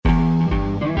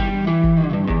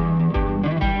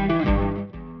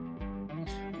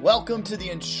Welcome to the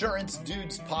Insurance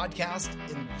Dudes podcast.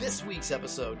 In this week's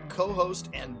episode, co-host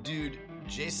and dude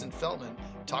Jason Feltman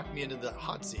talked me into the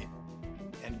hot seat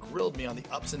and grilled me on the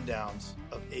ups and downs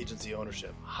of agency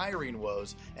ownership, hiring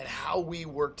woes, and how we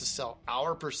work to sell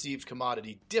our perceived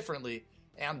commodity differently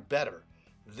and better.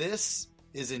 This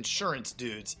is Insurance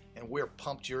Dudes, and we're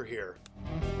pumped you're here.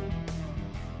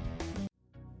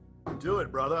 Do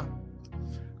it, brother.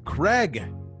 Craig,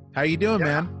 how you doing,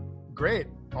 man? Great.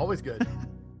 Always good.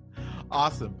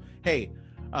 Awesome. Hey,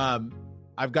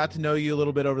 I've got to know you a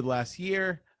little bit over the last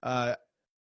year.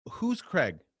 Who's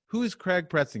Craig? Who is Craig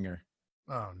Pretzinger?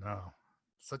 Oh no,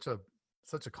 such a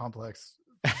complex.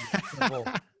 Simple,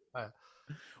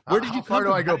 Where did you? How far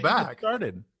do I go back?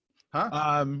 Started?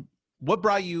 Huh? What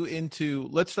brought you into?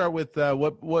 Let's start with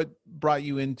what brought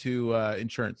you into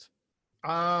insurance.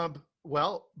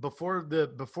 Well,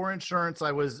 before insurance,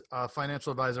 I was a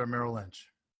financial advisor at Merrill Lynch.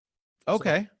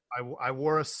 Okay. So I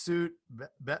wore a suit.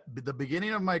 The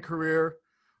beginning of my career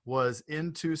was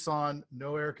in Tucson,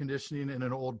 no air conditioning, in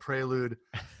an old Prelude,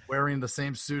 wearing the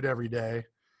same suit every day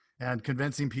and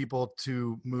convincing people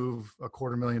to move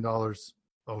 $250,000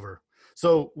 over.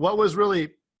 So what was really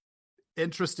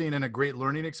interesting and a great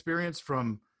learning experience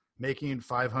from making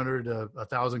 500 to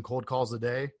 1,000 cold calls a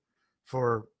day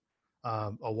for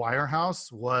a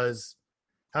wirehouse was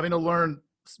having to learn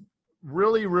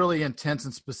really, really intense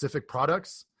and specific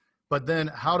products, but then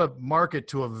how to market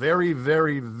to a very,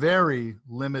 very, very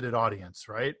limited audience,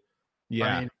 right? Yeah.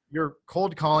 I mean, you're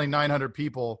cold calling 900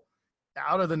 people.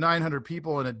 Out of the 900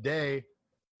 people in a day,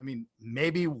 I mean,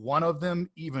 maybe one of them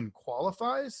even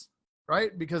qualifies,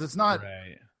 right? Because it's not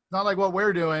like what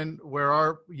we're doing where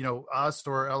us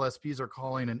or LSPs are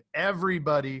calling and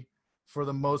everybody for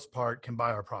the most part can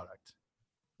buy our product.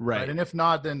 Right. And if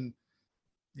not, then,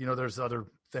 there's other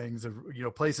things,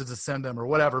 places to send them or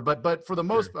whatever. But for the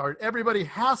most part, everybody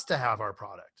has to have our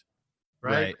product,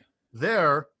 right?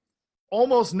 There,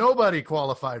 almost nobody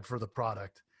qualified for the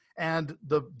product. And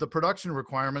the production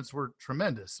requirements were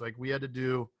tremendous. Like we had to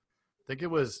do, I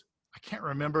can't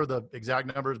remember the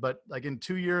exact numbers, but like in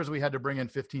 2 years, we had to bring in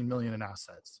 15 million in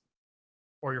assets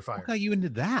or you're fired. What got you into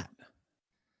that?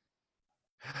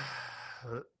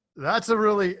 That's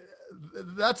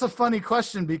a funny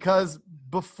question because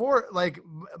before, like,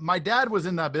 my dad was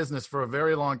in that business for a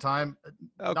very long time,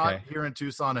 not here in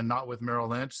Tucson and not with Merrill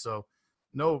Lynch, so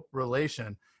no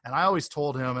relation. And I always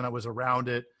told him, and I was around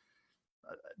it,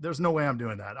 there's no way I'm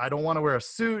doing that. I don't want to wear a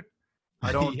suit.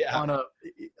 I don't want to.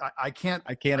 I can't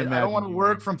imagine. I don't want to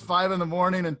work from 5 a.m.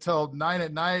 until 9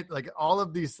 p.m. Like all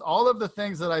of the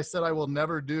things that I said I will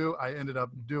never do, I ended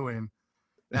up doing,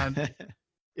 and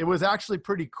it was actually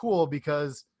pretty cool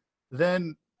because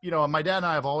then, my dad and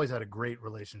I have always had a great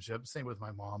relationship. Same with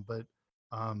my mom, but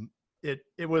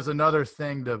it was another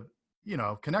thing to,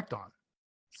 connect on.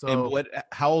 So and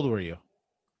how old were you?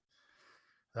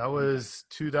 That was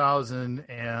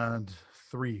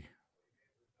 2003.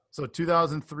 So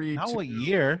 2003. Now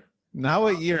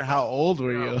what year? How old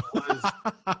were you?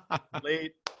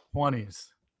 Late 20s.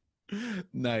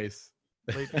 Nice.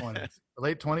 Late 20s.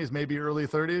 Late 20s, maybe early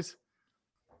 30s.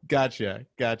 Gotcha.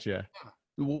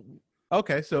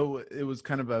 Okay, so it was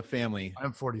kind of a family.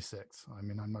 I'm 46. I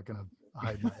mean, I'm not going to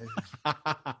hide my age.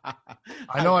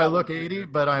 I know I look 80,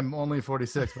 but I'm only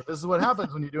 46. But this is what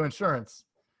happens when you do insurance.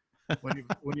 When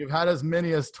you've had as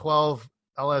many as 12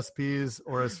 LSPs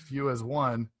or as few as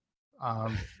one,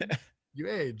 you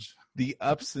age. The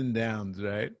ups and downs,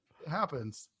 right? It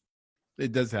happens.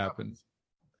 It does happen.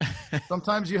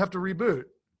 Sometimes you have to reboot.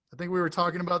 I think we were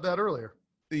talking about that earlier.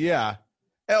 Yeah.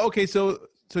 Okay, so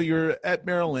you're at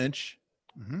Merrill Lynch,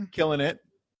 killing it,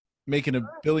 making a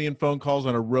billion phone calls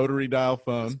on a rotary dial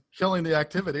phone. Just killing the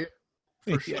activity,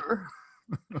 for sure.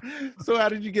 So how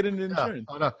did you get into insurance?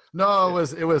 No,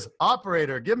 it was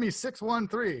operator. Give me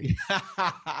 613.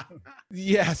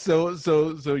 Yeah. So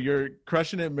you're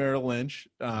crushing it at Merrill Lynch.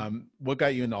 What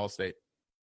got you into Allstate?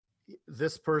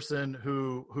 This person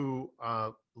who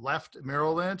left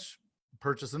Merrill Lynch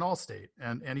purchased an Allstate,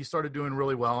 and he started doing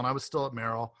really well. And I was still at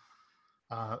Merrill,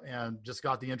 and just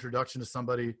got the introduction to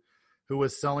somebody who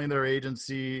was selling their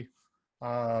agency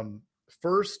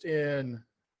first in.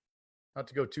 Not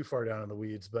to go too far down in the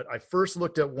weeds, but I first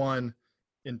looked at one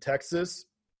in Texas,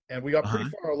 and we got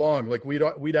pretty far along. Like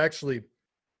we'd actually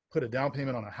put a down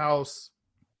payment on a house.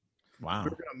 Wow. We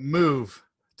were going to move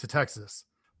to Texas,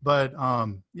 but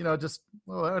just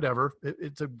whatever.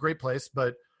 It's a great place,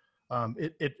 but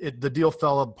the deal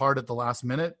fell apart at the last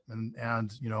minute, and I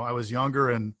was younger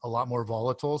and a lot more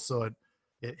volatile, so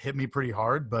it hit me pretty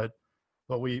hard. But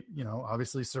we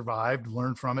obviously survived,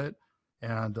 learned from it.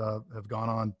 and have gone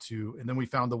on to, and then we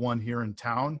found the one here in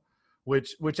town,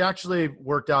 which actually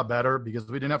worked out better because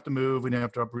we didn't have to move. We didn't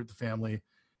have to uproot the family,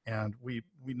 and we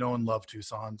know and love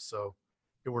Tucson. So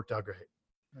it worked out great.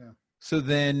 Yeah. So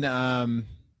then,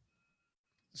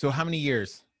 so how many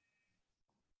years?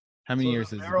 How many years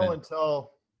has it been?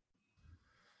 Until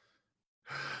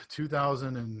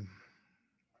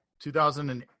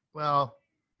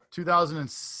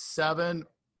 2007,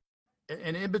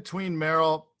 and in between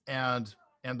Merrill and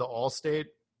the Allstate,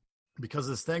 because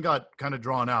this thing got kind of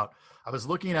drawn out. I was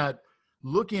looking at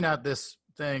this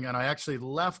thing, and I actually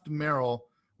left Merrill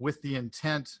with the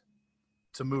intent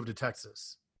to move to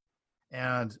Texas.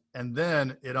 And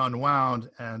then it unwound,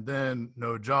 and then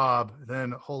no job.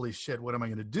 Then holy shit, what am I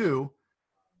going to do?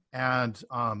 And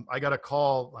I got a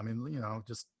call. I mean,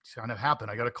 just kind of happened.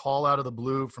 I got a call out of the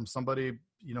blue from somebody,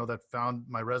 that found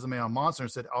my resume on Monster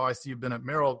and said, "Oh, I see you've been at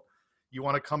Merrill. You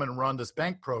want to come and run this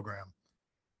bank program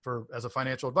as a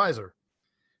financial advisor?"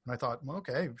 And I thought, well,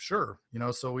 okay, sure.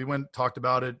 So we went, talked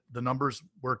about it. The numbers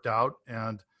worked out.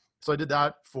 And so I did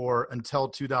that until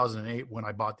 2008 when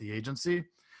I bought the agency.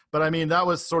 But I mean, that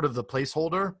was sort of the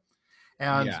placeholder.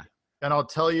 And I'll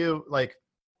tell you, like,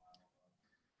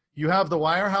 you have the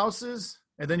wirehouses,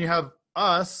 and then you have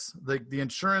us, the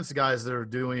insurance guys that are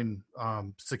doing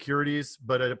securities,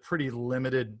 but at a pretty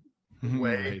limited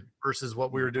way versus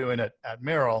what we were doing at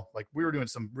Merrill. Like, we were doing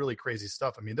some really crazy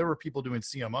stuff. I mean, there were people doing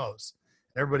CMOs.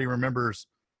 Everybody remembers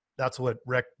that's what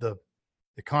wrecked the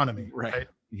economy, right?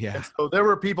 Yeah. And so there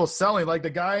were people selling, like the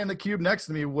guy in the cube next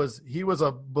to me he was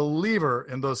a believer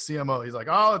in those CMO. He's like,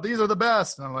 "Oh, these are the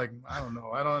best." And I'm like, "I don't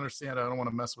know. I don't understand it. I don't want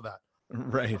to mess with that."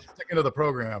 Right. I'm sticking to the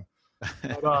program.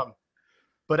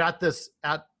 But at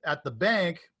the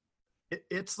bank,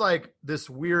 it's like this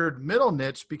weird middle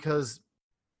niche, because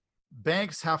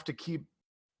banks have to keep,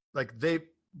 like,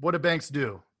 what do banks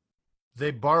do?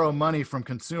 They borrow money from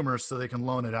consumers so they can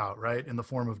loan it out, right, in the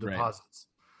form of deposits.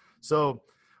 Right. So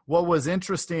what was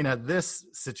interesting at this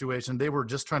situation, they were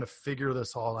just trying to figure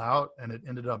this all out, and it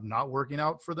ended up not working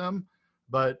out for them.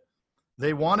 But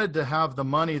they wanted to have the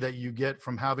money that you get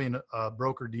from having a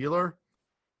broker dealer,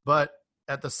 but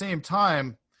at the same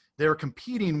time, they're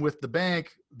competing with the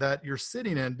bank that you're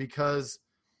sitting in, because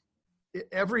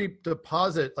every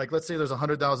deposit, like let's say there's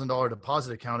 $100,000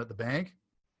 deposit account at the bank,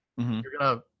 you're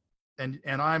gonna, and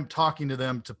I'm talking to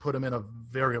them to put them in a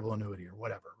variable annuity or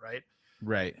whatever, right?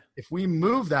 Right. If we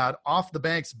move that off the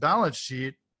bank's balance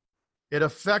sheet, it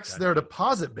affects their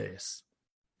deposit base.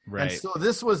 Right. And so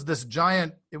this was this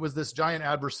giant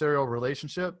adversarial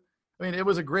relationship. I mean, it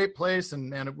was a great place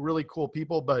and really cool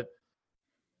people, but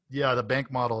yeah, the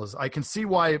bank model I can see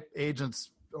why agents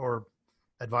or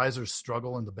advisors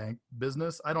struggle in the bank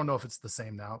business. I don't know if it's the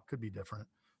same now. It could be different.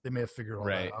 They may have figured all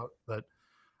that out, but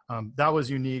that was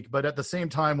unique. But at the same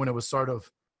time, when it was sort of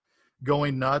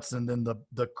going nuts and then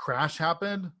the crash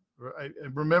happened, I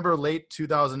remember late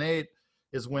 2008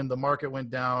 is when the market went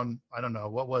down. I don't know,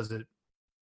 what was it?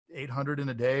 800 in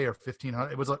a day or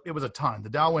 1,500. It was a ton. The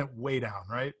Dow went way down,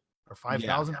 right? Or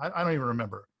 5,000. Yeah. I don't even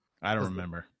remember. I don't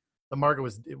remember. The market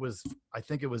I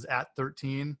think it was at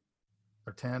 13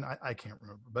 or 10. I can't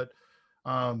remember, but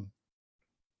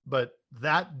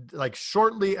that, like,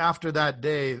 shortly after that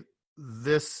day,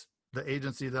 the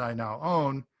agency that I now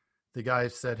own, the guy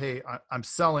said, "Hey, I'm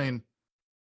selling.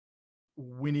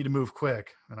 We need to move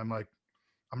quick." And I'm like,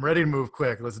 "I'm ready to move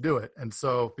quick. Let's do it." And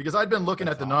so, because I'd been looking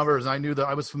at the numbers, I knew that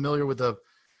I was familiar with at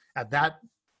that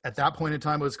point in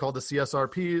time, it was called the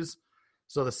CSRPs.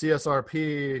 So the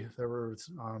CSRP, there were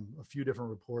a few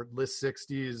different list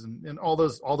 60s and all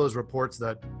those reports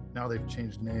that now they've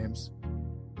changed names.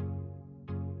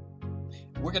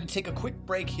 We're going to take a quick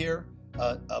break here.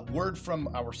 A word from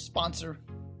our sponsor,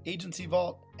 Agency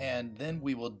Vault, and then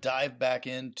we will dive back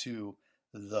into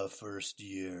the first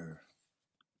year.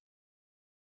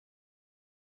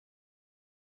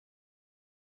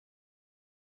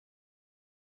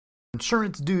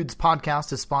 Insurance Dudes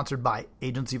podcast is sponsored by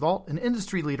Agency Vault, an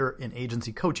industry leader in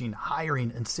agency coaching,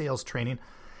 hiring, and sales training.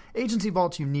 Agency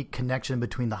Vault's unique connection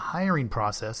between the hiring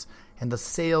process and the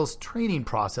sales training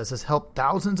process has helped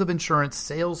thousands of insurance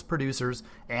sales producers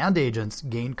and agents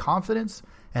gain confidence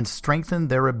and strengthen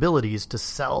their abilities to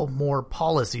sell more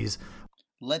policies.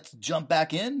 Let's jump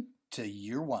back in to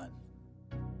year one.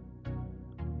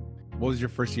 What was your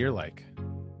first year like?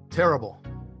 Terrible.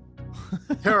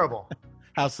 Terrible.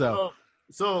 How so?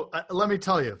 So let me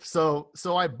tell you. So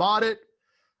I bought it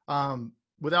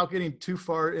without getting too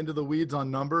far into the weeds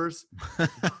on numbers.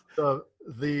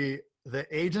 The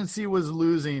agency was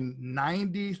losing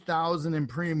 $90,000 in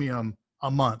premium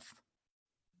a month.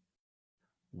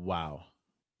 Wow.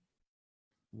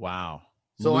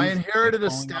 So I inherited a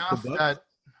staff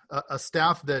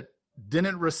that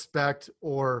didn't respect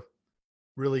or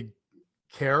really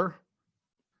care.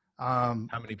 How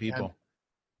many people?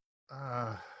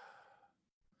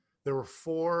 There were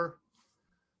four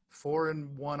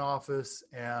in one office,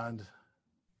 and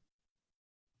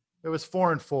it was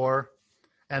 4 and 4,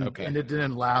 and it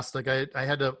didn't last. Like I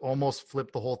had to almost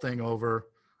flip the whole thing over.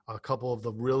 A couple of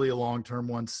the really long-term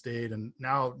ones stayed, and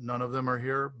now none of them are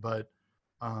here. But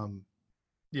there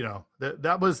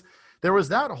was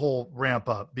that whole ramp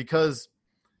up, because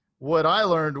what I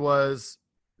learned was,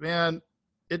 man,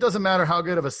 it doesn't matter how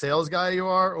good of a sales guy you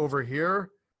are over here.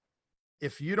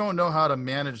 If you don't know how to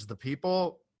manage the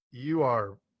people, you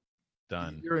are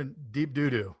done. You're in deep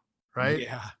doo-doo, right?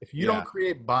 Yeah. If you don't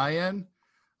create buy-in,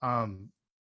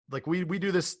 like we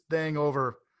do this thing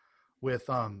over with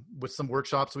some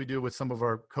workshops we do with some of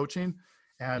our coaching,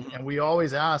 and we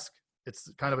always ask,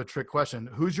 it's kind of a trick question,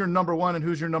 who's your number one and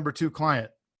who's your number two client?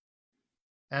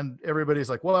 And everybody's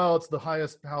like, well, it's the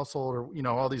highest household, or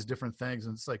all these different things.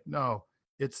 And it's like, no,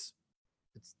 it's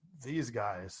these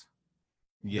guys.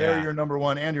 Yeah. They're your number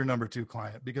one and your number two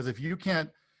client. Because if you can't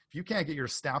get your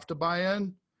staff to buy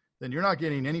in, then you're not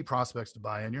getting any prospects to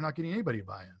buy in. You're not getting anybody to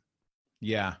buy in.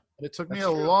 Yeah. And it took me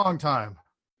a long time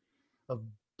of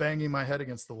banging my head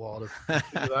against the wall to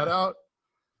figure that out.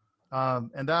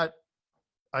 And that,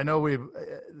 I know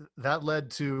that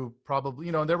led to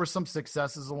probably, there were some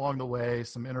successes along the way,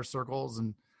 some inner circles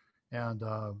and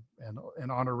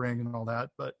honor ring and all that.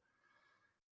 But,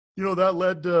 that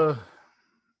led to,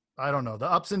 I don't know, the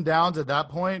ups and downs at that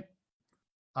point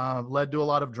led to a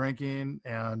lot of drinking,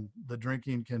 and the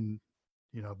drinking can,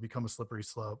 become a slippery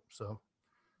slope. So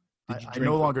I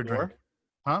no longer drink.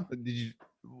 Huh? Did you?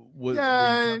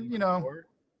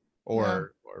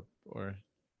 Or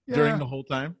during the whole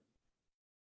time?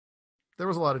 There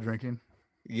was a lot of drinking.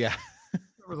 Yeah.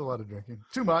 There was a lot of drinking.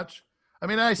 Too much. I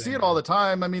mean, I see it all the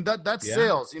time. I mean, that's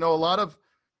sales. A lot of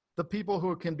the people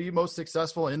who can be most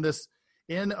successful in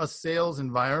a sales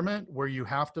environment where you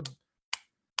have to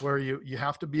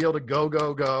be able to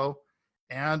go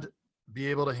and be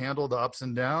able to handle the ups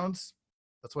and downs.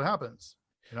 That's what happens.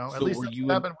 At least that's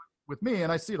what happened with me,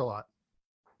 and I see it a lot.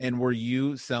 And were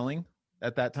you selling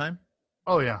at that time?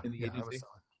 Oh yeah. In the agency? I was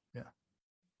selling. Yeah.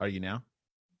 Are you now?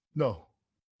 No.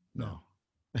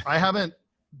 I haven't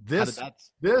this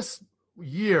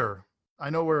year. I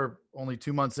know we're only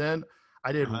 2 months in.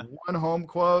 I did one home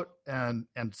quote and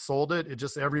sold it. It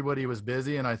just, everybody was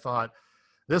busy, and I thought,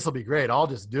 this will be great. I'll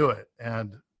just do it.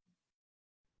 And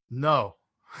no,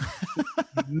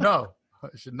 no, I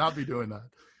should not be doing that,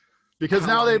 because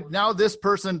now this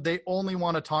person, they only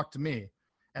want to talk to me,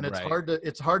 and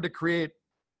it's hard to create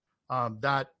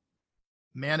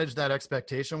manage that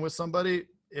expectation with somebody.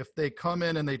 If they come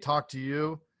in and they talk to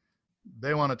you,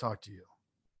 they want to talk to you.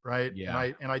 Right.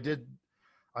 Yeah. And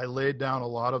I laid down a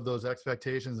lot of those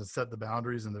expectations and set the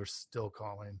boundaries, and they're still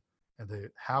calling, and they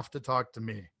have to talk to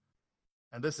me.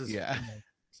 And this is,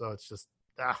 so it's just,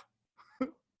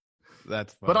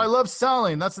 That's funny. But I love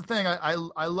selling. That's the thing.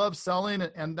 I love selling,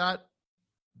 and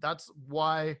that's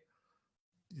why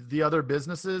the other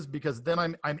businesses, because then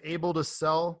I'm able to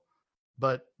sell,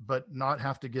 but not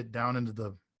have to get down into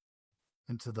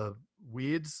the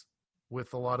weeds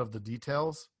with a lot of the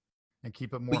details, and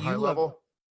keep it more high level.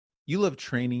 You love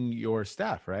training your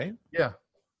staff, right? Yeah.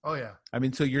 Oh yeah. I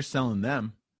mean, so you're selling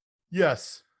them.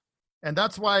 Yes. And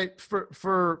that's why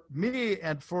for me,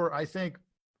 and for, I think,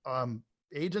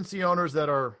 agency owners that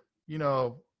are,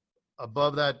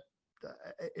 above that,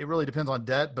 it really depends on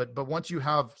debt, but once you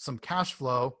have some cash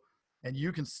flow and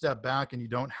you can step back and you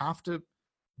don't have to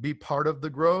be part of the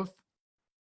growth,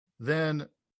 then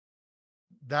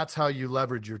that's how you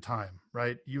leverage your time,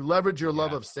 right? You leverage your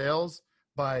love of sales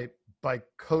by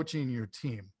coaching your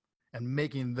team and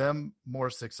making them more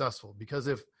successful. Because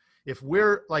if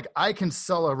we're like, I can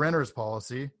sell a renter's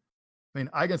policy. I mean,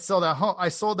 I can sell that home. I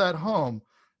sold that home,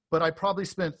 but I probably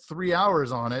spent 3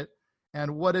 hours on it.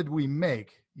 And what did we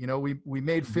make? We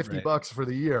made $50 for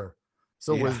the year.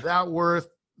 So was that worth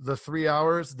the 3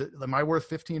 hours? Am I worth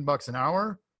 $15 an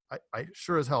hour? I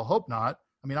sure as hell hope not.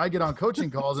 I mean, I get on coaching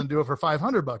calls and do it for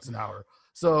 $500 an hour.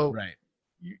 So,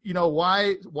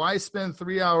 why spend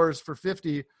 3 hours for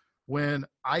 50 when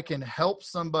I can help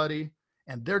somebody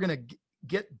and they're going to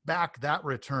get back that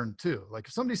return too? Like,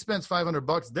 if somebody spends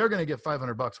 $500, they're going to get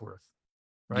 $500 worth,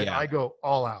 right? I go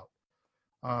all out.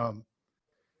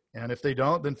 And if they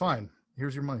don't, then fine.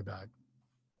 Here's your money back.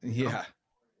 Yeah.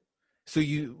 So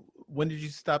when did you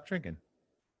stop drinking?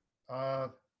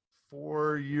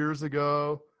 4 years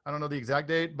ago. I don't know the exact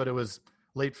date, but it was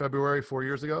late February, 4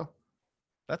 years ago.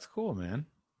 That's cool, man.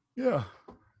 Yeah.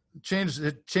 changed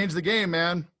the game,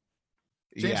 man.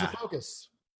 Change the focus.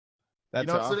 That's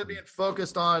instead awesome. of being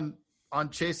focused on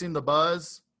chasing the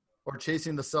buzz or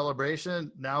chasing the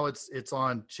celebration, now it's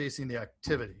on chasing the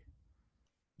activity.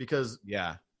 Because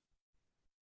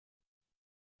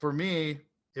for me,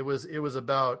 it was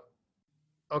about,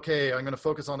 okay, I'm going to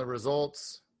focus on the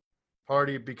results,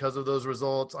 party because of those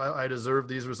results. I deserve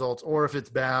these results. Or if it's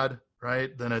bad,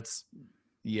 right, then it's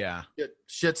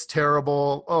shit's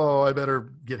terrible. Oh, I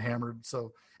better get hammered.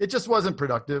 So it just wasn't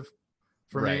productive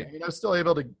for me. I mean, I was still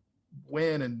able to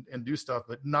win and do stuff,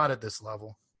 but not at this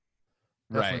level.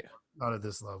 Definitely not at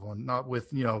this level, and not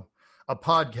with, a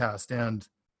podcast and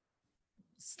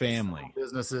family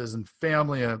businesses and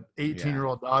family, a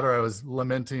 18-year-old daughter I was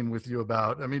lamenting with you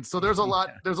about. I mean, so there's a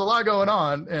lot going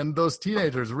on, and those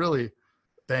teenagers really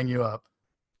bang you up.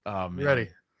 Oh man. Ready.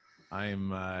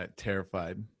 I'm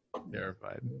terrified.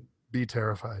 Be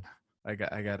terrified. I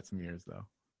got some years though.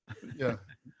 Yeah,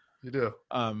 you do.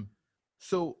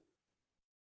 So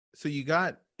you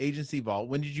got Agency Vault.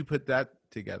 When did you put that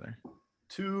together?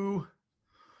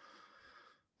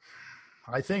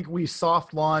 I think we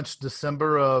soft launched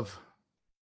December of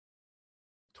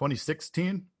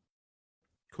 2016.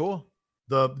 Cool.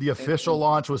 The official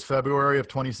launch was February of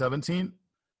 2017.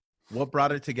 What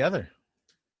brought it together?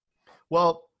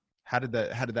 Well, how did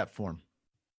that form?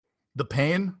 The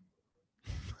pain.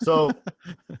 So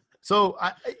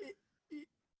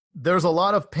there's a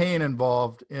lot of pain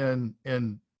involved in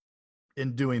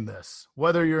doing this.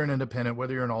 Whether you're an independent,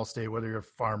 whether you're an Allstate, whether you're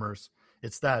farmers,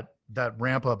 it's that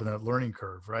ramp up and that learning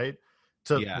curve, right?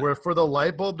 Where for the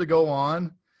light bulb to go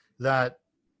on, that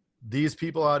these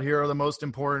people out here are the most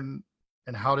important,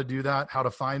 and how to do that, how to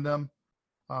find them,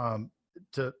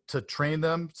 to train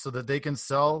them so that they can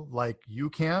sell like you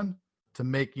can, to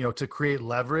make, to create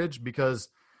leverage, because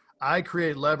I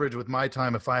create leverage with my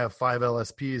time if I have 5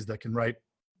 LSPs that can write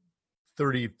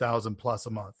 30,000 plus a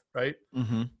month, right?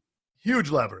 Mm-hmm.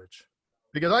 Huge leverage,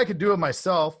 because I could do it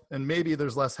myself and maybe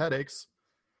there's less headaches,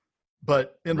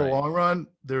 but in the long run,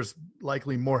 there's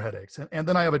likely more headaches. And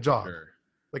then I have a job. Sure.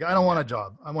 Like, I don't want a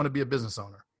job. I want to be a business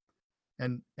owner.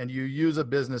 And you use a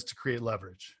business to create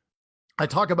leverage. I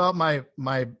talk about my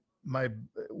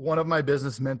one of my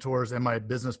business mentors and my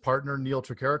business partner, Neil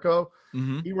Tricarico.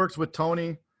 Mm-hmm. He works with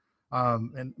Tony.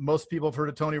 And most people have heard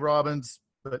of Tony Robbins,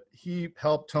 but he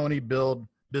helped Tony build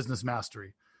Business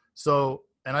Mastery. So,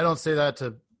 and I don't say that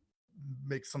to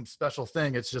make some special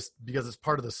thing. It's just because it's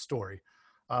part of the story.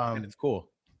 And it's cool.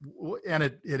 And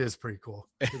it is pretty cool.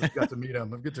 I got to meet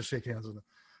him. I get to shake hands with him.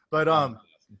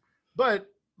 But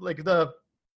like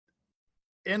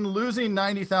in losing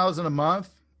 90,000 a month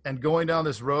and going down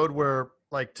this road where,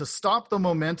 like, to stop the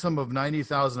momentum of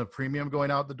 90,000 of premium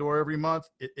going out the door every month,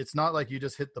 it's not like you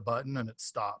just hit the button and it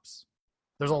stops.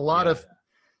 There's a lot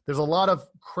of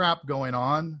crap going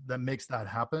on that makes that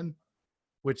happen,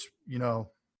 which,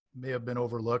 may have been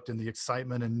overlooked in the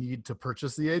excitement and need to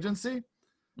purchase the agency,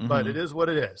 but it is what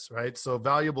it is, right? So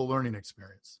valuable learning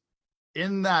experience.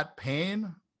 In that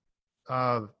pain,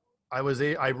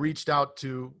 I reached out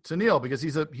to Neil, because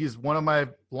he's one of my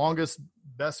longest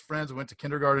best friends. We went to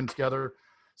kindergarten together.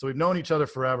 So we've known each other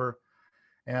forever.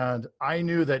 And I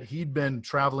knew that he'd been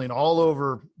traveling all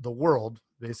over the world,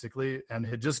 basically, and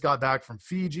had just got back from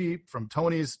Fiji, from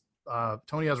Tony's.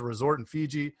 Tony has a resort in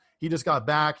Fiji. He just got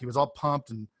back. He was all pumped.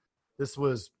 And this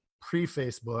was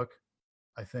pre-Facebook,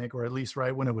 I think, or at least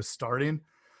right when it was starting.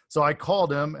 So I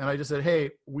called him and I just said,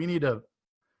 hey, we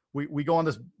go on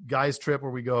this guys trip where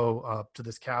we go to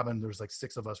this cabin. There's like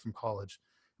 6 of us from college.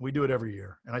 We do it every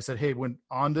year. And I said, hey, when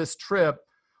on this trip,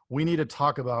 we need to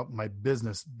talk about my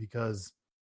business, because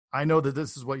I know that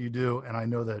this is what you do. And I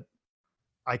know that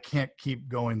I can't keep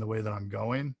going the way that I'm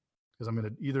going, because I'm going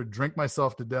to either drink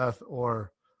myself to death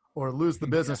or lose the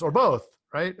business, or both.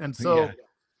 Right. And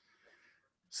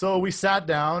so we sat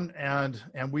down and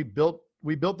we built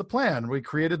the plan. We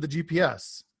created the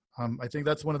GPS. I think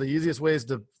that's one of the easiest ways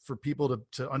for people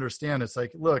to understand. It's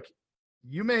like, look,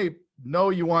 you may know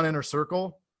you want Inner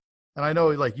Circle, and I know,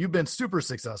 like, you've been super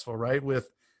successful, right?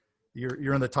 With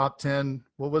you're in the top 10.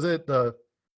 What was it? The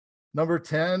number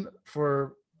 10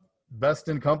 for best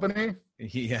in company.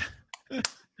 Yeah.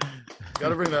 Got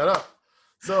to bring that up.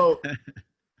 So,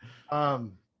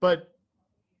 but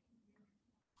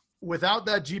without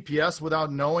that GPS,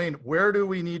 without knowing where do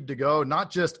we need to go,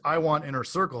 not just I want Inner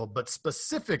Circle, but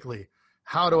specifically,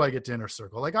 how do I get to Inner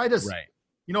Circle? Like,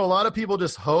 a lot of people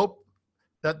just hope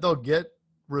that they'll get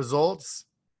results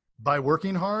by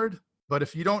working hard. But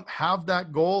if you don't have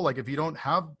that goal, like if you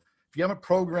haven't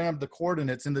programmed the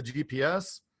coordinates in the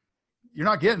GPS, you're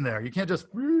not getting there. You can't just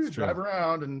drive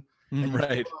around And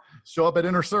Right. show up at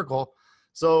Inner Circle.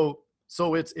 So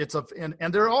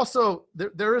and there also,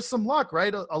 there is some luck,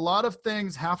 right? A lot of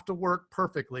things have to work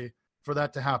perfectly for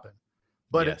that to happen.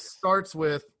 But Yes. it starts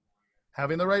with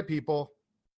having the right people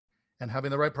and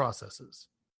having the right processes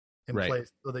in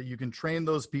place so that you can train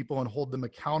those people and hold them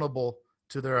accountable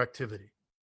to their activity.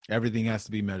 Everything has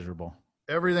to be measurable.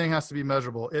 Everything has to be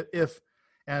measurable.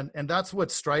 And that's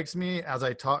what strikes me as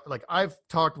I talk. Like, I've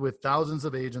talked with thousands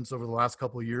of agents over the last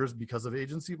couple of years because of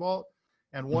Agency Vault.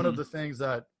 And one of the things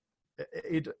that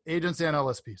agents and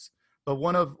LSPs, but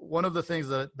one of the things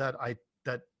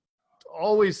that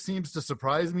always seems to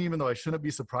surprise me, even though I shouldn't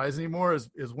be surprised anymore,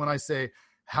 is when I say,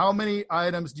 how many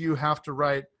items do you have to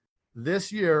write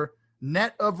this year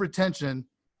net of retention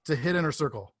to hit Inner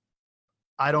Circle?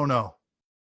 I don't know.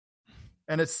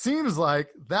 And it seems like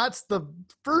that's the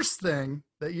first thing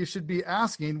that you should be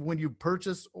asking when you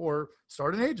purchase or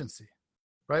start an agency,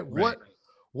 right?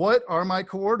 What are my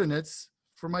coordinates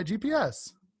for my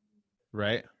GPS?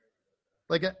 Right.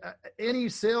 Like any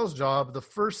sales job, the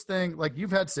first thing, like,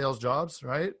 you've had sales jobs,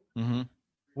 right? Mm-hmm.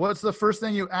 What's the first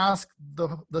thing you ask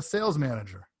the sales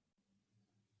manager?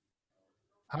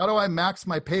 How do I max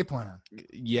my pay plan?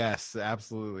 Yes,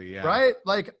 absolutely. Yeah. Right?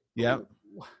 Like, Yep.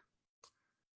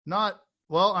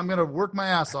 I'm going to work my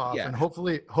ass off and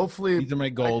hopefully These are my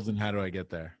goals and how do I get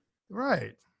there?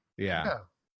 Right. Yeah.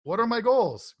 What are my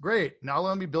goals? Great. Now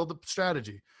let me build the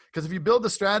strategy. Because if you build the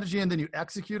strategy and then you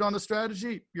execute on the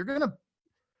strategy, you're going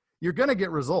to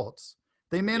get results.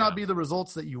 They may not be the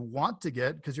results that you want to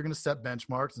get, because you're going to set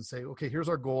benchmarks and say, okay, here's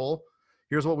our goal.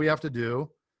 Here's what we have to do.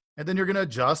 And then you're going to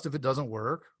adjust if it doesn't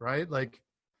work, right? Like,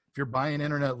 if you're buying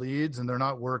internet leads and they're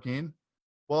not working,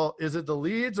 well, is it the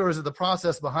leads or is it the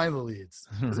process behind the leads?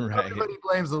 Right. Everybody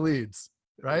blames the leads,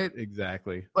 right?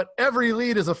 Exactly. But every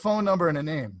lead is a phone number and a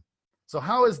name. So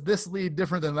how is this lead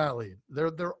different than that lead?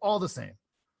 They're all the same.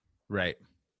 Right.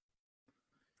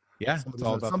 Yeah.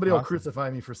 Somebody will crucify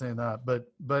me for saying that, but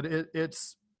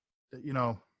it's,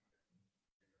 they're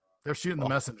shooting the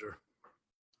messenger.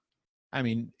 I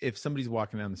mean, if somebody's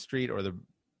walking down the street or they're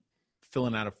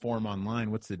filling out a form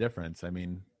online, what's the difference? I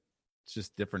mean, it's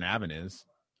just different avenues.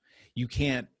 You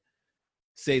can't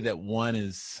say that one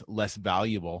is less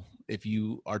valuable if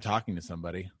you are talking to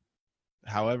somebody.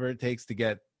 However it takes to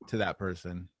get to that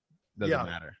person doesn't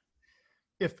matter.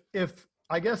 If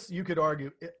I guess you could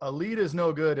argue a lead is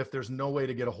no good if there's no way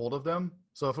to get a hold of them.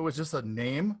 So if it was just a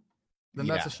name, then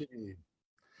that's a shitty lead.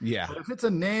 Yeah. But if it's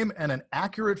a name and an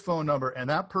accurate phone number and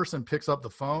that person picks up the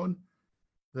phone,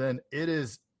 then it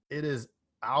is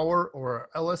our or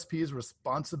our LSP's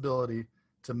responsibility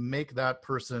to make that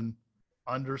person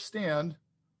understand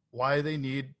why they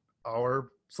need our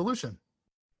solution.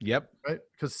 Yep. Right?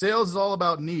 Because sales is all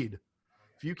about need.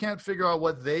 If you can't figure out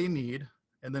what they need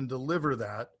and then deliver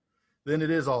that, then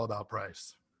it is all about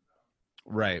price.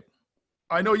 Right.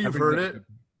 I know you've heard it.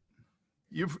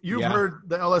 You've heard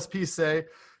the LSP say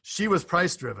she was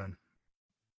price driven.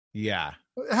 Yeah.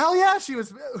 Hell yeah, she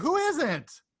was. Who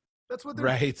isn't? That's what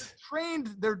they're trained.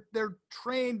 They're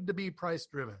trained to be price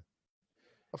driven.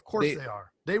 Of course they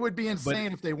are. They would be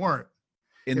insane if they weren't.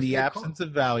 In the absence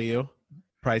of value,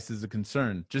 price is a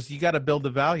concern. Just, you got to build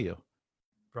the value.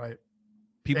 Right.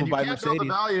 People buy Mercedes. Build the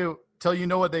value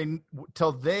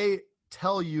till they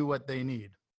tell you what they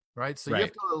need. Right. So you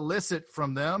have to elicit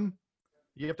from them.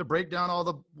 You have to break down all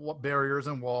the barriers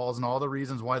and walls and all the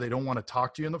reasons why they don't want to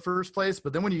talk to you in the first place.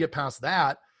 But then when you get past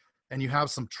that and you have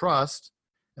some trust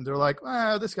and they're like,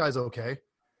 this guy's okay.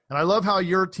 And I love how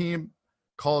your team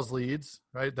calls leads,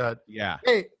 right?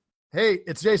 Hey,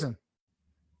 it's Jason.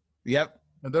 Yep.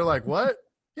 And they're like, what?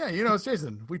 Yeah, it's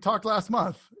Jason. We talked last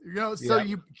month. So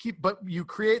you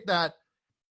create that,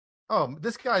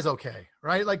 this guy's okay,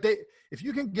 right? Like if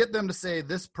you can get them to say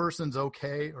this person's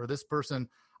okay, or this person,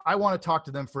 I want to talk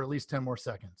to them for at least 10 more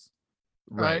seconds.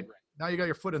 Right? Now you got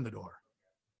your foot in the door.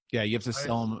 Yeah. You have to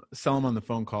sell them on the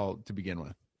phone call to begin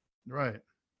with. Right.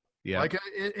 Yeah. Like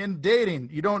in dating,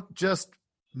 you don't just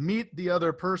meet the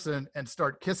other person and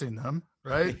start kissing them,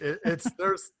 right?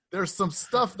 There's some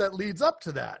stuff that leads up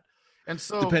to that. And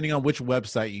so depending on which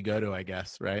website you go to, I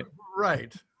guess, right?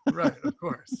 Right, of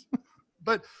course.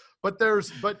 But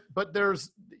there's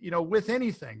with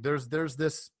anything, there's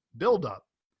this buildup.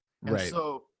 And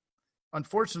so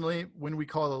unfortunately, when we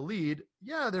call a lead,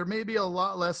 there may be a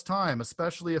lot less time,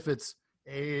 especially if it's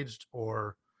aged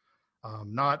or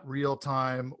not real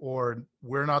time, or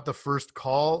we're not the first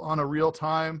call on a real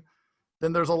time.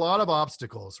 Then there's a lot of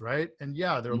obstacles, right? And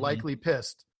they're likely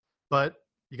pissed, but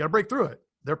you got to break through it.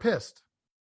 They're pissed.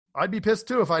 I'd be pissed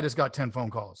too if I just got 10 phone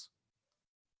calls.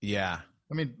 Yeah.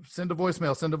 I mean, send a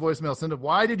voicemail.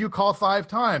 Why did you call 5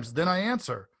 times? Then I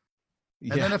answer.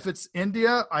 And then if it's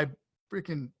India, I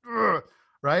freaking,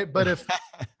 right? But if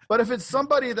it's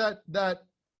somebody that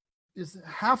is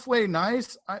halfway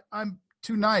nice, I'm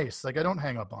too nice. Like, I don't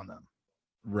hang up on them.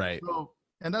 Right. So,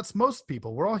 and that's most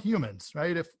people. We're all humans,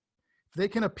 right? If they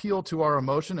can appeal to our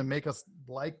emotion and make us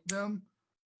like them,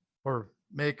 or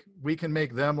we can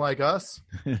make them like us,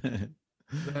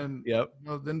 then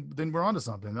then we're onto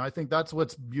something. And I think that's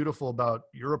what's beautiful about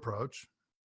your approach.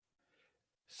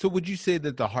 So would you say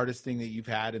that the hardest thing that you've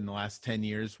had in the last 10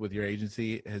 years with your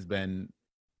agency has been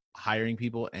hiring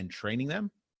people and training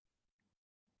them?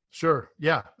 Sure.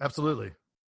 Yeah, absolutely.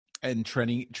 And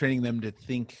training them to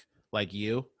think like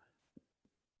you?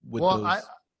 I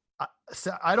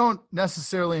don't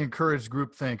necessarily encourage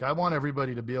groupthink. I want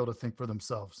everybody to be able to think for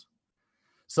themselves.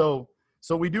 So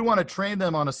we do want to train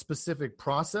them on a specific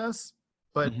process,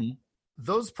 but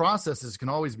those processes can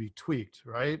always be tweaked,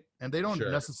 right? And they don't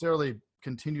necessarily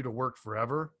continue to work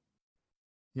forever.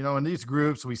 You know, in these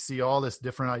groups, we see all this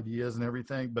different ideas and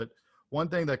everything. But one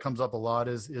thing that comes up a lot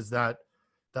is that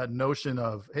notion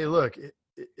of, hey, look,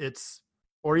 it's,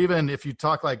 or even if you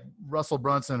talk like Russell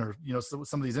Brunson or, you know,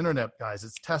 some of these internet guys,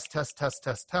 it's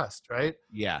test, right?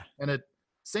 Yeah. And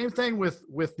same thing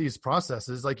with these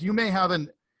processes. Like, you may have an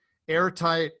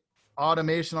airtight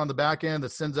automation on the back end that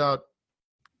sends out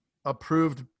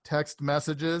approved text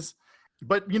messages,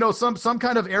 but you know, some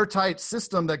kind of airtight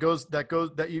system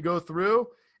that you go through,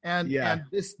 and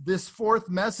this fourth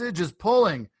message is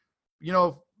pulling, you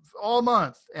know, all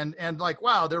month, and like,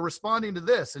 wow, they're responding to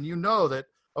this, and you know that,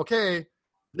 okay,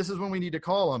 this is when we need to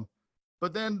call them.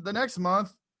 But then the next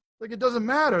month, like, it doesn't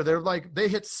matter. They're like, they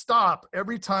hit stop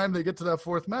every time they get to that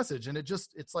fourth message, and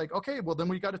it's like, okay, well, then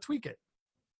we got to tweak it,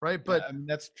 right? But I mean,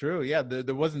 that's true. Yeah,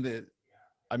 there wasn't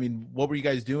what were you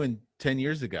guys doing 10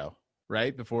 years ago,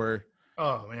 right? Before.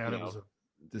 Oh man, it was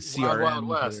the CRM. Wild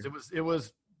West.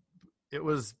 It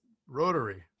was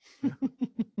rotary.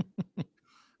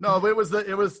 No, but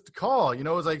it was call. You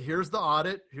know, it was like, here's the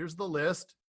audit, here's the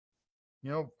list. You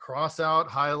know, cross out,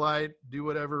 highlight, do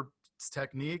whatever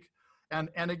technique. And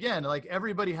again, like,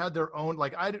 everybody had their own.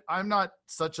 Like, I'm not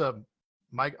such a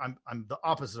I'm the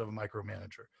opposite of a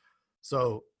micromanager.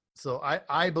 So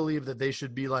I believe that they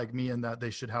should be like me in that they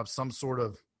should have some sort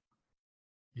of,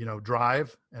 you know,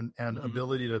 drive and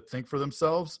ability to think for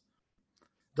themselves.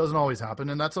 Doesn't always happen,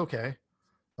 and that's okay.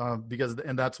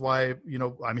 And that's why, you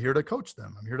know, I'm here to coach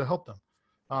them. I'm here to help them.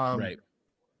 Right.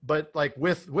 But like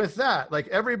with that, like,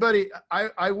 everybody,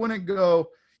 I wouldn't go,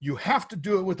 you have to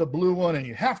do it with a blue one and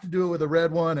you have to do it with a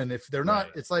red one. And if they're not,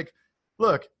 it's like,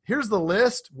 look, here's the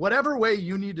list, whatever way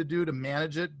you need to do to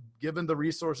manage it, given the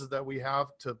resources that we have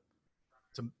to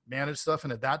manage stuff.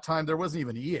 And at that time, there wasn't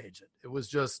even e-agent. It was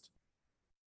just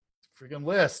freaking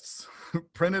lists,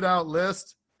 printed out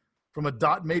list from a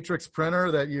dot matrix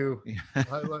printer that you,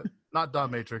 not dot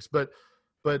matrix, but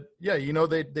yeah, you know,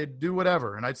 they do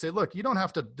whatever. And I'd say, look, you don't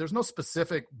have to, there's no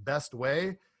specific best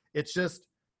way. It's just,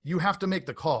 you have to make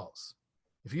the calls.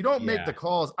 If you don't make the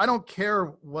calls, I don't care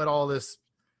what all this,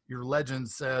 your legend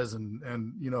says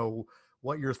and, you know,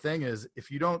 what your thing is.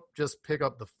 If you don't just pick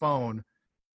up the phone,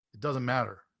 it doesn't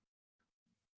matter.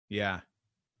 Yeah.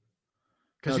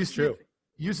 Because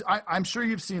I'm sure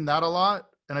you've seen that a lot,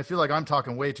 and I feel like I'm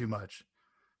talking way too much.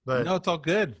 But no, it's all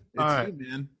good. It's all right, you,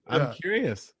 man. I'm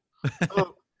curious.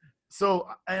 So,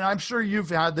 and I'm sure you've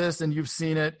had this and you've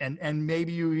seen it, and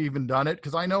maybe you've even done it,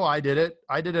 because I know I did it.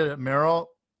 I did it at Merrill,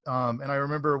 and I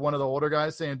remember one of the older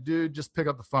guys saying, "Dude, just pick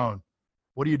up the phone.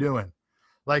 What are you doing?"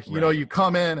 Like, you know, you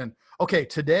come in and, okay,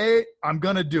 today I'm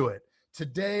gonna do it.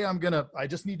 Today I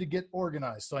just need to get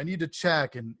organized, so I need to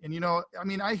check, and you know, I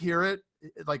mean, I hear it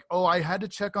like, oh, I had to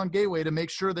check on Gateway to make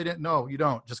sure they didn't. No, you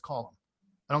don't. Just call them.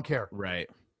 I don't care. Right.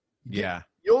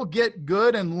 You'll get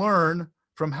good and learn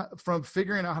from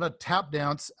figuring out how to tap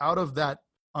dance out of that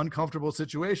uncomfortable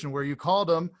situation where you called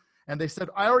them and they said,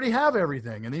 I already have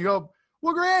everything. And then you go,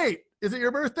 well, great. Is it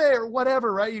your birthday or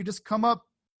whatever? Right. You just come up,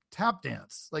 tap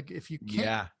dance. Like, if you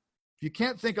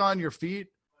can't think on your feet,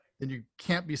 then you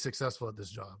can't be successful at this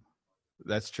job.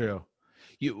 That's true.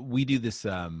 We do this.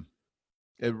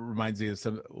 It reminds me of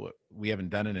we haven't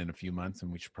done it in a few months,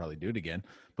 and we should probably do it again,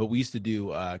 but we used to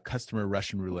do customer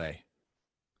Russian roulette.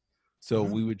 So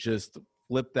we would just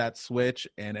flip that switch,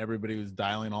 and everybody was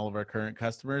dialing all of our current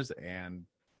customers and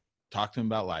talk to them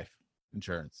about life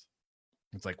insurance.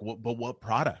 It's like, but what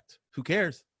product? Who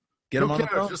cares? Get them on the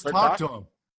phone. Just talk to them.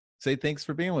 Say thanks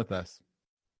for being with us,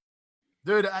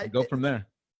 dude. Go from there.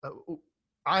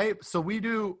 So we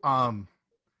do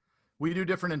we do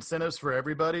different incentives for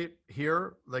everybody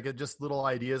here. Like just little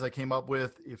ideas I came up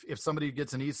with. If somebody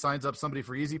signs up somebody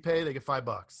for Easy Pay, they get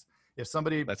 $5. If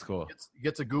somebody that's cool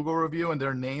gets a Google review and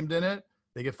they're named in it,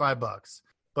 they get $5.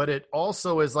 But it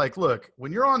also is like, look,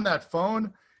 when you're on that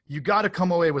phone, you got to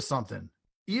come away with something.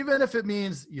 Even if it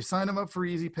means you sign them up for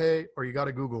Easy Pay or you got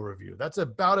a Google review. That's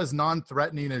about as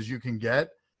non-threatening as you can get.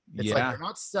 It's like you're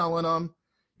not selling them.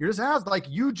 You're just asked, like,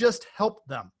 you just helped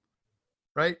them,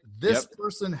 right? This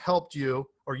person helped you,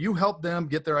 or you helped them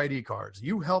get their ID cards.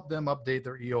 You helped them update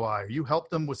their EOI. Or you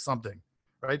helped them with something,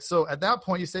 right? So at that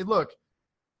point, you say, look,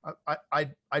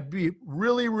 I'd be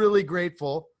really, really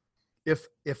grateful if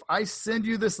I send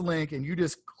you this link and you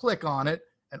just click on it,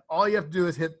 and all you have to do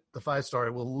is hit the 5-star.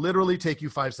 It will literally take you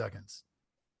 5 seconds.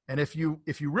 And if you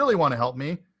really want to help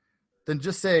me, then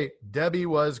just say Debbie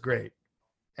was great,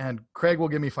 and Craig will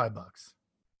give me $5.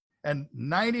 And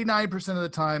 99% of the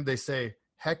time they say,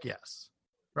 heck yes.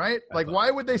 Right? Like, why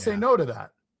would they say no to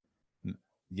that?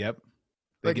 Yep.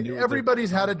 Like, everybody's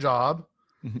had a job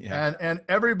and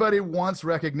everybody wants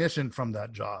recognition from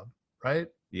that job. Right?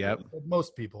 Yep.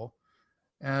 Most people.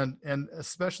 And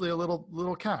especially a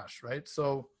little cash. Right?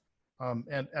 So,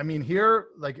 and I mean here,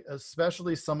 like,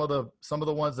 especially some of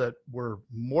the ones that were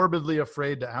morbidly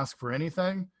afraid to ask for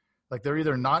anything, like they're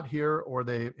either not here or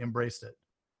they embraced it.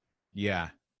 Yeah.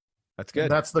 That's good.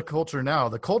 And that's the culture now.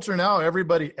 The culture now,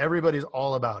 everybody's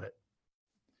all about it.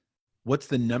 What's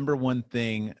the number one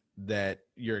thing that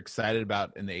you're excited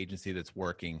about in the agency that's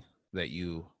working,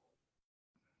 the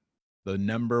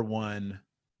number one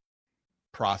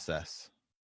process?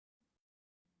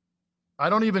 I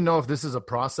don't even know if this is a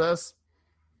process.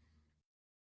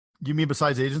 You mean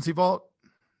besides Agency Vault?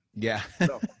 Yeah.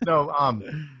 No.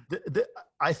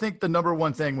 I think the number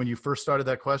one thing when you first started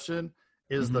that question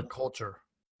is the culture.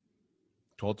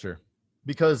 Culture.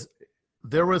 Because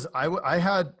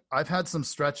I've had some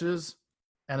stretches,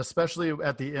 and especially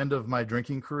at the end of my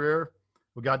drinking career,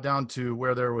 we got down to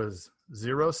where there was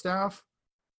 0 staff,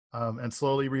 and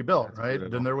slowly rebuilt. That's right.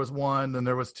 Brutal. Then there was 1, then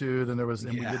there was 2, then there was,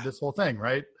 and we did this whole thing.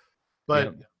 Right.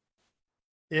 But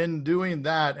in doing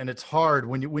that, and it's hard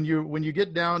when you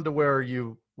get down to where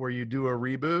you do a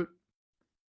reboot,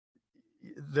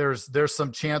 there's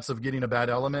some chance of getting a bad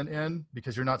element in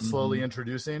because you're not slowly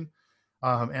introducing.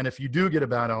 And if you do get a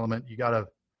bad element, you gotta,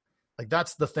 like,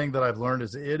 that's the thing that I've learned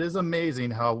is it is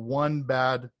amazing how one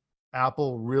bad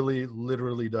apple really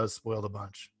literally does spoil the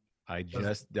bunch. I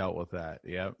just dealt with that.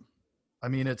 Yep. I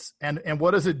mean, it's, and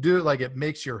what does it do? Like, it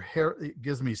makes your hair, it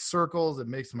gives me circles. It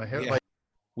makes my hair like,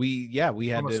 we had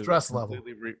to stress level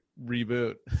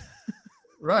reboot.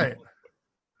 Right.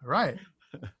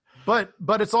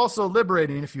 But it's also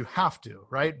liberating if you have to,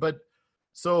 right? But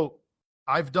so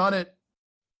I've done it.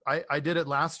 I did it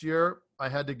last year. I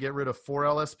had to get rid of 4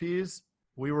 LSPs.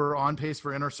 We were on pace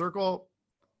for Inner Circle.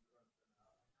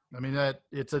 I mean,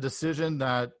 it's a decision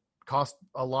that cost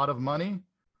a lot of money,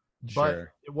 but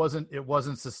it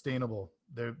wasn't sustainable.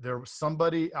 There was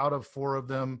somebody out of 4 of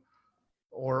them,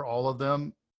 or all of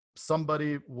them,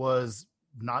 somebody was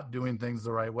not doing things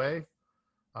the right way.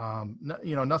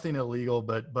 Nothing illegal,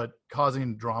 but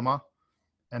causing drama,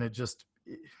 and it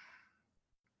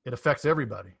affects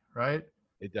everybody, right?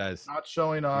 It does. Not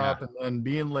showing up and then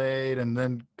being late and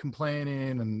then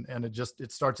complaining, and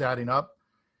it starts adding up,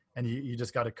 and you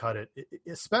just got to cut it.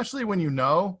 Especially when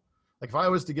like, if I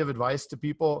was to give advice to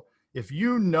people, if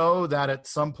you know that at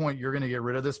some point you're going to get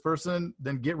rid of this person,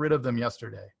 then get rid of them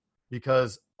yesterday,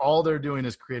 because all they're doing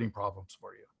is creating problems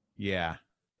for you. Yeah.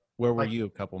 Where were you a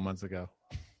couple months ago?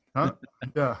 Huh?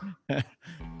 Yeah.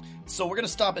 So we're going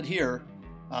to stop it here.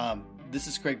 This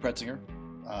is Craig Pretzinger,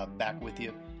 back with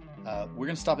you. We're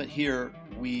going to stop it here.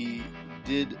 We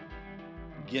did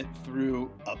get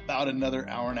through about another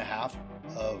hour and a half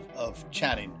of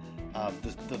chatting.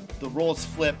 The roles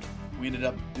flipped. We ended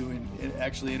up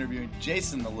actually interviewing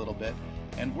Jason a little bit,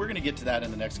 and we're going to get to that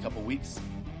in the next couple weeks.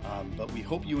 But we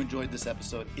hope you enjoyed this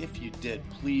episode. If you did,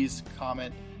 please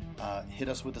comment, hit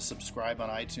us with a subscribe on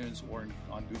iTunes or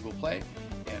on Google Play,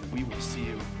 and we will see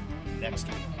you next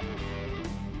week.